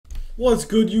What's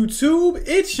good, YouTube?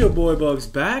 It's your boy Bugs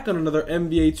back on another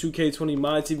NBA 2K20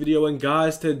 My Team video, and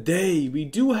guys, today we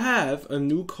do have a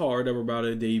new card that we're about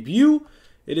to debut.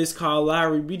 It is Kyle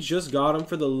Lowry. We just got him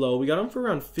for the low. We got him for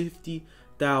around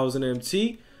 50,000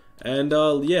 MT, and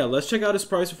yeah, let's check out his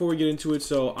price before we get into it.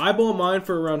 So I bought mine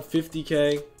for around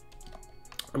 50K.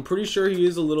 I'm pretty sure he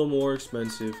is a little more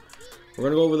expensive. We're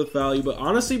gonna go over the value, but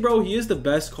honestly, bro, he is the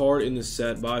best card in the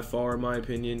set by far, in my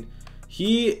opinion.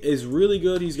 He is really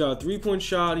good. He's got a 3-point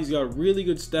shot. He's got really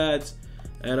good stats.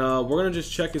 And we're gonna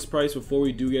just check his price before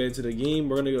we do get into the game.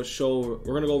 We're gonna go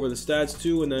over the stats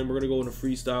too, and then we're gonna go into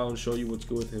freestyle and show you what's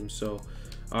good with him. So,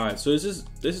 all right. So this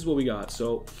is what we got.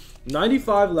 So,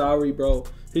 95 Lowry, bro.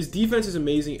 His defense is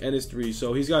amazing, and his three.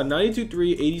 So he's got 92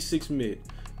 3, 86 mid,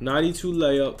 92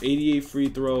 layup, 88 free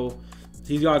throw.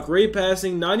 He's got great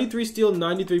passing, 93 steal,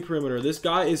 93 perimeter. This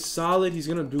guy is solid. He's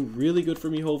gonna do really good for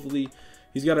me, hopefully.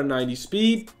 He's got a 90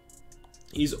 speed.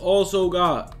 He's also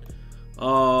got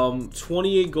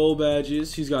 28 gold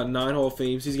badges. He's got 9 Hall of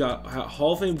Fames. He's got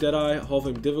Hall of Fame Deadeye, Hall of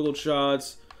Fame Difficult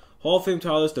Shots, Hall of Fame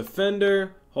Tireless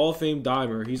Defender, Hall of Fame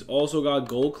Dimer. He's also got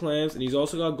gold clamps, and he's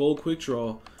also got gold quick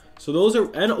draw. So those are,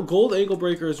 and gold ankle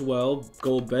breaker as well,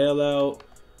 gold bailout,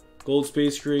 gold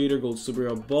space creator, gold slippery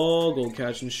up ball, gold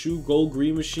catch and shoot, gold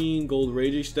green machine, gold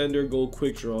rage extender, gold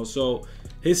quick draw. So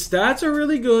his stats are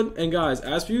really good. And guys,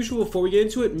 as per usual, before we get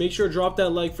into it, make sure to drop that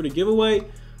like for the giveaway.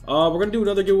 We're gonna do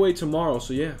another giveaway tomorrow,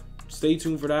 so yeah, stay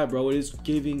tuned for that, bro. It is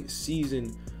giving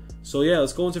season. So yeah,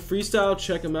 let's go into freestyle,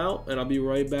 check him out, and I'll be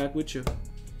right back with you.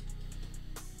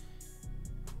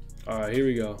 All right, here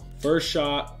we go. First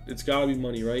shot, it's gotta be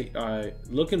money, right? All right,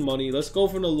 looking money. Let's go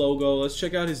from the logo. Let's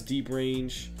check out his deep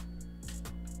range.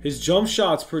 His jump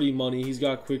shot's pretty money. He's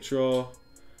got quick draw.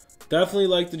 Definitely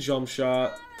like the jump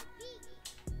shot.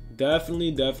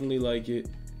 Definitely like it.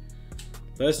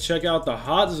 Let's check out the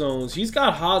hot zones. He's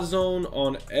got hot zone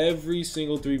on every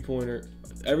single three-pointer,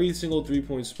 every single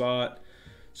three-point spot.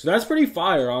 So that's pretty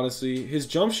fire, honestly. His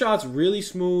jump shot's really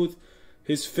smooth.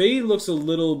 His fade looks a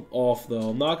little off, though.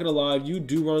 I'm not gonna lie. If you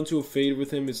do run into a fade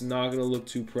with him, it's not gonna look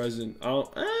too present.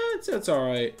 It's all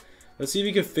right. Let's see if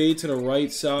he can fade to the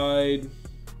right side.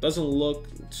 Doesn't look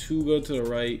too good to the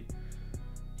right.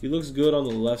 He looks good on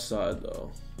the left side,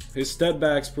 though. His step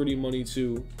back's pretty money,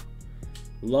 too.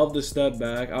 Love the step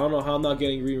back. I don't know how I'm not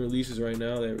getting green releases right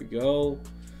now. There we go.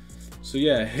 So,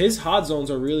 yeah, his hot zones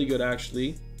are really good,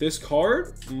 actually. This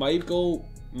card might do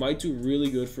really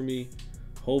good for me.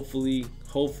 Hopefully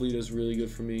it does really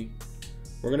good for me.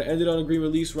 We're going to end it on a green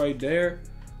release right there.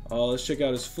 Let's check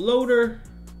out his floater.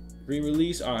 Green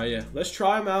release. All right, yeah. Let's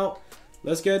try him out.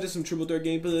 Let's get into some triple threat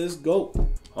gameplay. Let's go.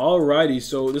 Alrighty,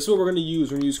 so this is what we're going to use.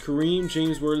 We're going to use Kareem,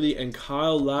 James Worthy, and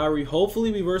Kyle Lowry.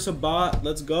 Hopefully we verse a bot.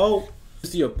 Let's go.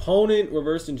 It's the opponent. We're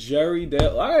versing Jerry.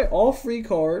 Alright, all free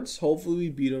cards. Hopefully we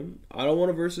beat him. I don't want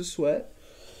to versus Sweat.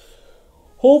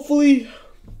 Hopefully,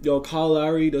 Kyle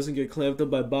Lowry doesn't get clamped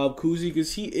up by Bob Cousy,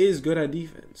 because he is good at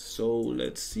defense. So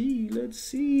let's see.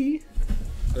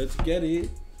 Let's get it.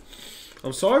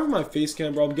 I'm sorry for my face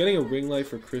cam, bro. I'm getting a ring light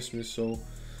for Christmas, so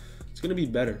it's going to be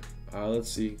better.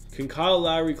 Let's see. Can Kyle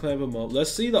Lowry clamp him up?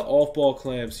 Let's see the off-ball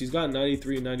clamps. He's got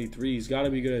 93 and 93. He's got to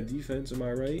be good at defense. Am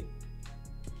I right?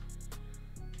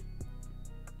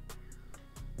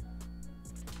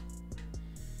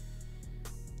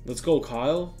 Let's go,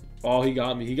 Kyle. Oh, he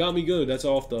got me. He got me good. That's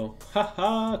off, though.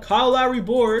 Haha. Kyle Lowry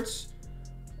boards.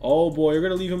 Oh, boy. You're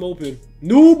going to leave him open.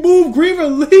 New move. Green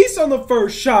release on the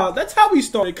first shot. That's how we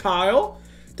started, Kyle.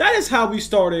 That is how we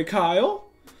started, Kyle.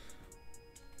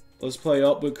 Let's play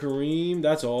up with Kareem.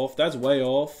 That's off. That's way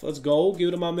off. Let's go. Give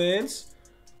it to my mans.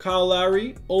 Kyle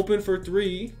Lowry. Open for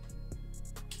 3.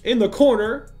 In the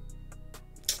corner.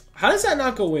 How does that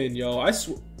not go in, yo? I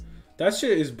swear. That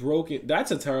shit is broken.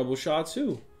 That's a terrible shot,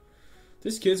 too.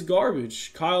 This kid's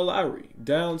garbage. Kyle Lowry.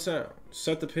 Downtown.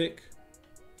 Set the pick.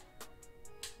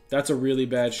 That's a really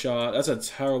bad shot. That's a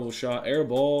terrible shot. Air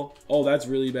ball. Oh, that's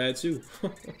really bad, too.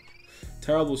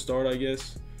 Terrible start, I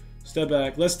guess. Step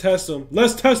back. Let's test him.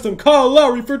 Let's test him. Kyle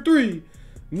Lowry for 3.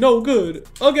 No good.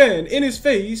 Again, in his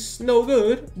face. No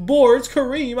good. Boards.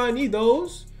 Kareem. I need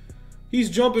those. He's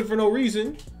jumping for no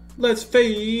reason. Let's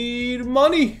fade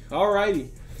money. Alrighty.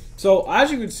 So,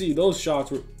 as you can see, those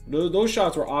shots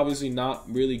were obviously not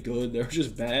really good. They were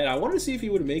just bad. I wanted to see if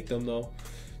he would make them, though.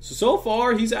 So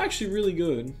far, he's actually really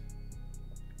good.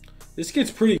 This kid's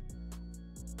pretty.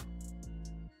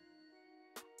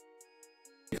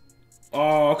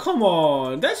 Oh, come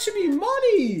on. That should be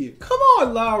money. Come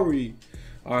on, Lowry.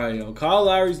 All right, yo. Kyle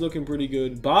Lowry's looking pretty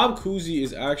good. Bob Cousy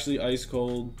is actually ice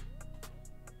cold.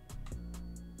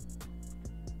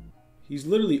 He's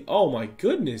literally, oh my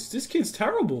goodness, this kid's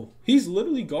terrible. He's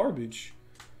literally garbage.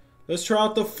 Let's try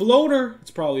out the floater.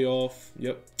 It's probably off.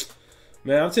 Yep.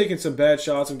 Man, I'm taking some bad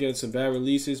shots. I'm getting some bad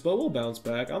releases, but we'll bounce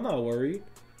back. I'm not worried.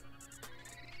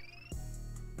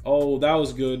 Oh, that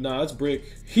was good. Nah, that's brick.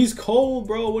 He's cold,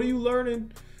 bro. What are you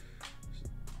learning?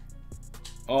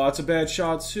 Oh, that's a bad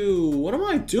shot too. What am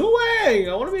I doing?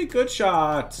 I want to make good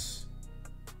shots.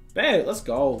 Man, let's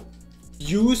go.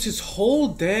 Used his whole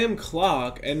damn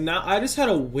clock, and now I just had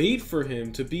to wait for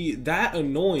him to be that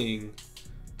annoying.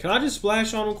 Can I just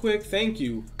splash on him quick? Thank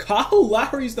you. Kyle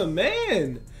Lowry's the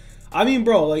man. I mean,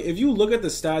 bro, like, if you look at the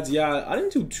stats, yeah, I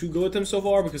didn't do too good with him so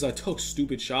far because I took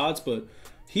stupid shots, but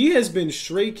he has been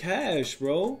straight cash,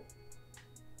 bro.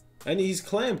 And he's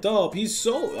clamped up. He's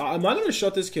so... Am I going to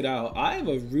shut this kid out? I have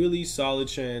a really solid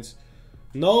chance.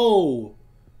 No.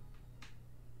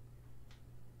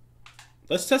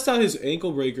 Let's test out his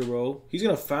ankle breaker, bro. He's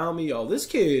going to foul me. Oh, this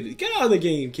kid. Get out of the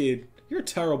game, kid. You're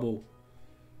terrible.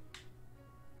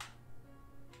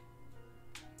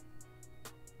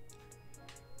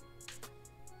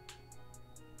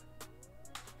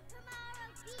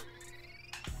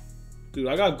 Dude,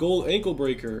 I got gold ankle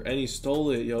breaker, and he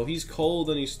stole it. Yo, he's cold,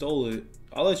 and he stole it.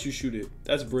 I'll let you shoot it.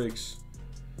 That's bricks.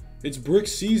 It's brick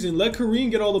season. Let Kareem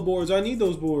get all the boards. I need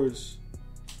those boards.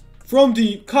 From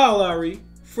deep, Kyle Lowry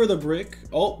for the brick.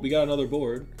 Oh, we got another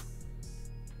board.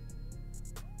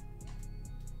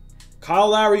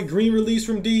 Kyle Lowry, green release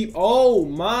from deep. Oh,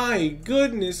 my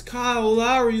goodness. Kyle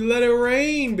Lowry, let it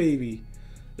rain, baby.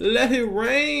 Let it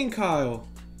rain, Kyle.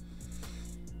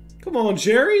 Come on,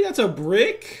 Jerry. That's a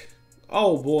brick.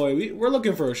 Oh boy, we're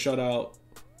looking for a shutout.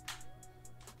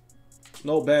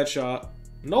 No, bad shot.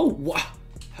 No, what?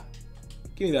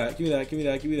 Give me that, give me that, give me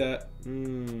that, give me that.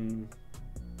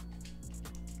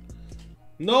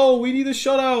 No, we need a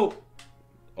shutout.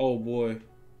 Oh boy.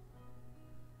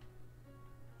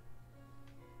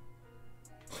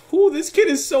 Ooh, this kid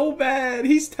is so bad.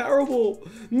 He's terrible.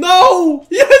 No!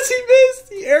 Yes, he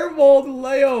missed. He airballed the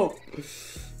layup.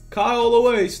 Kyle all the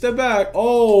way. Step back.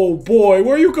 Oh, boy.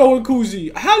 Where are you going,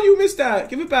 Kuzi? How do you miss that?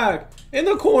 Give it back. In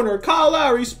the corner. Kyle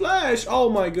Lowry. Splash. Oh,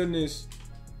 my goodness.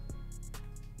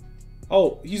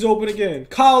 Oh, he's open again.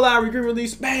 Kyle Lowry. Green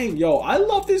release. Bang. Yo, I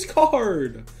love this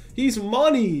card. He's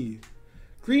money.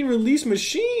 Green release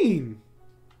machine.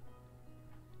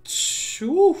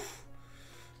 Oof.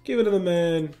 Give it to the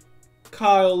man.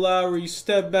 Kyle Lowry.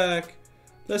 Step back.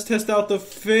 Let's test out the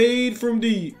fade from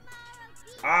deep.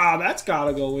 Ah, that's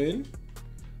gotta go in.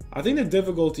 I think the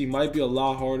difficulty might be a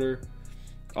lot harder.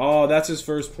 Oh, that's his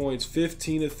first points.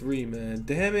 15-3, man.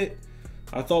 Damn it.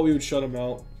 I thought we would shut him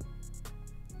out.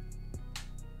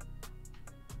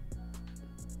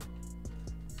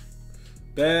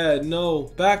 Bad. No.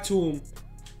 Back to him.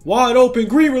 Wide open.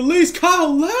 Green release.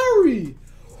 Kyle Lowry.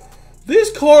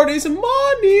 This card is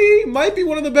money. Might be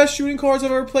one of the best shooting cards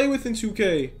I've ever played with in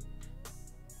 2K.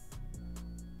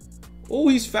 Oh,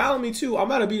 he's fouling me too. I'm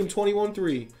about to beat him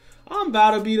 21-3. I'm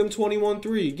about to beat him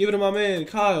 21-3. Give it to my man,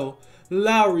 Kyle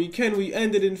Lowry. Can we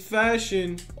end it in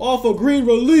fashion? Off a green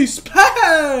release.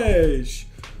 Splash!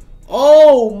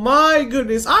 Oh, my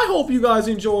goodness. I hope you guys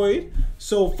enjoyed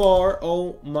so far.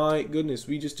 Oh, my goodness.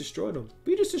 We just destroyed him.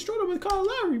 We just destroyed him with Kyle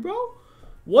Lowry, bro.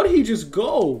 What did he just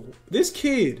go? This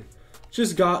kid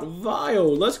just got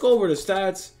vile. Let's go over the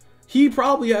stats. He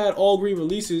probably had all green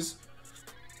releases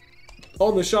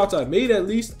on the shots I made, at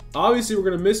least. Obviously, we're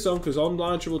going to miss some because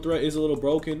online triple threat is a little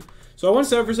broken. So I went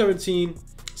 7 for 17,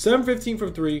 7 for 15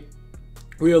 from 3.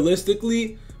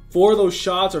 Realistically, 4 of those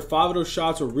shots or 5 of those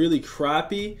shots were really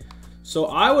crappy. So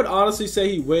I would honestly say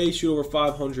he way shoot over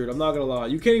 500. I'm not going to lie.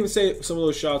 You can't even say some of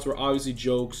those shots were obviously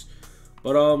jokes.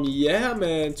 But yeah,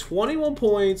 man, 21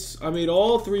 points. I made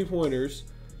all 3-pointers.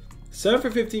 7 for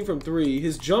 15 from 3.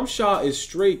 His jump shot is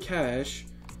straight cash.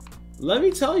 Let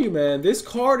me tell you, man, this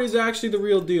card is actually the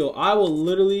real deal. I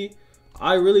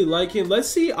really like him. Let's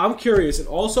see. I'm curious. And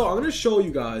also, I'm going to show you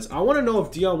guys. I want to know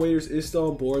if Dion Waiters is still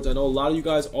on boards. I know a lot of you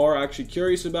guys are actually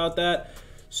curious about that.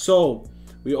 So,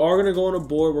 we are going to go on a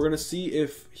board. We're going to see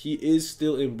if he is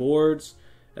still in boards.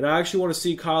 And I actually want to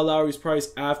see Kyle Lowry's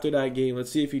price after that game.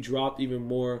 Let's see if he dropped even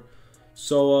more.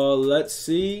 So, let's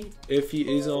see if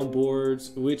he is on boards,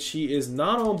 which he is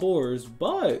not on boards.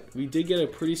 But we did get a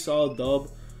pretty solid dub.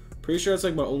 Pretty sure that's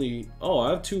like my only... Oh,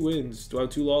 I have 2 wins. Do I have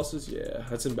 2 losses? Yeah,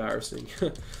 that's embarrassing.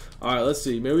 Alright, let's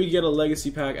see. Maybe we get a legacy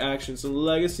pack action. Some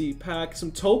legacy pack.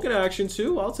 Some token action,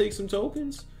 too. I'll take some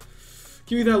tokens.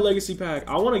 Give me that legacy pack.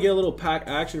 I want to get a little pack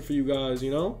action for you guys, you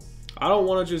know? I don't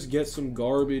want to just get some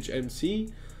garbage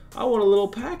MC. I want a little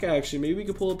pack action. Maybe we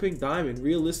could pull a pink diamond.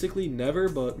 Realistically, never,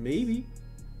 but maybe.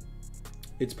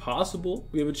 It's possible.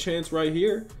 We have a chance right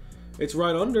here. It's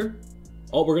right under.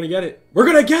 Oh, we're going to get it. We're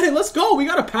going to get it. Let's go. We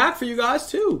got a pack for you guys,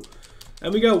 too.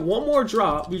 And we got one more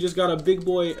drop. We just got a big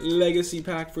boy legacy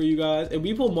pack for you guys. And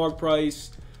we pull Mark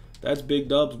Price. That's big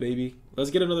dubs, baby.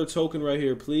 Let's get another token right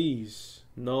here, please.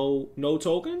 No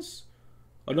tokens?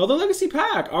 Another legacy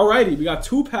pack. Alrighty, we got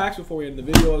 2 packs before we end the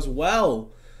video as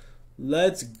well.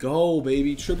 Let's go,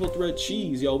 baby. Triple threat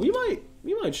cheese. Yo, we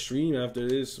might stream after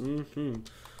this.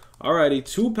 Alrighty,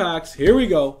 2 packs. Here we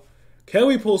go. Can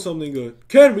we pull something good?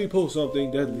 Can we pull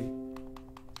something deadly?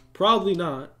 Probably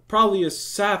not. Probably a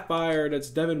sapphire. That's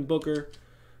Devin Booker.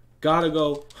 Gotta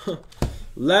go.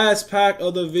 Last pack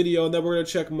of the video, and then we're gonna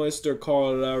check Mr.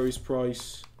 Kyle Lowry's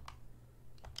price.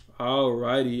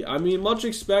 Alrighty. I mean, much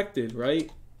expected,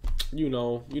 right? You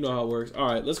know how it works.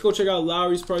 Alright, let's go check out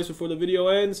Lowry's price before the video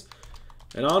ends.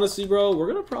 And honestly, bro, we're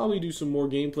gonna probably do some more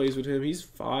gameplays with him. He's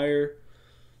fire.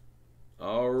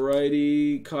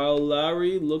 Alrighty, Kyle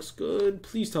Lowry looks good.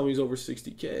 Please tell me he's over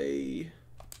 60K.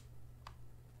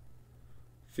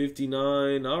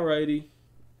 59. Alrighty.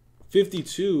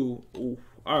 52. Ooh.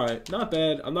 Alright, not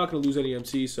bad. I'm not going to lose any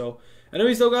MT. So,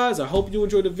 anyways, though, guys, I hope you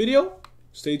enjoyed the video.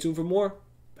 Stay tuned for more.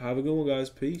 Have a good one, guys.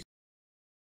 Peace.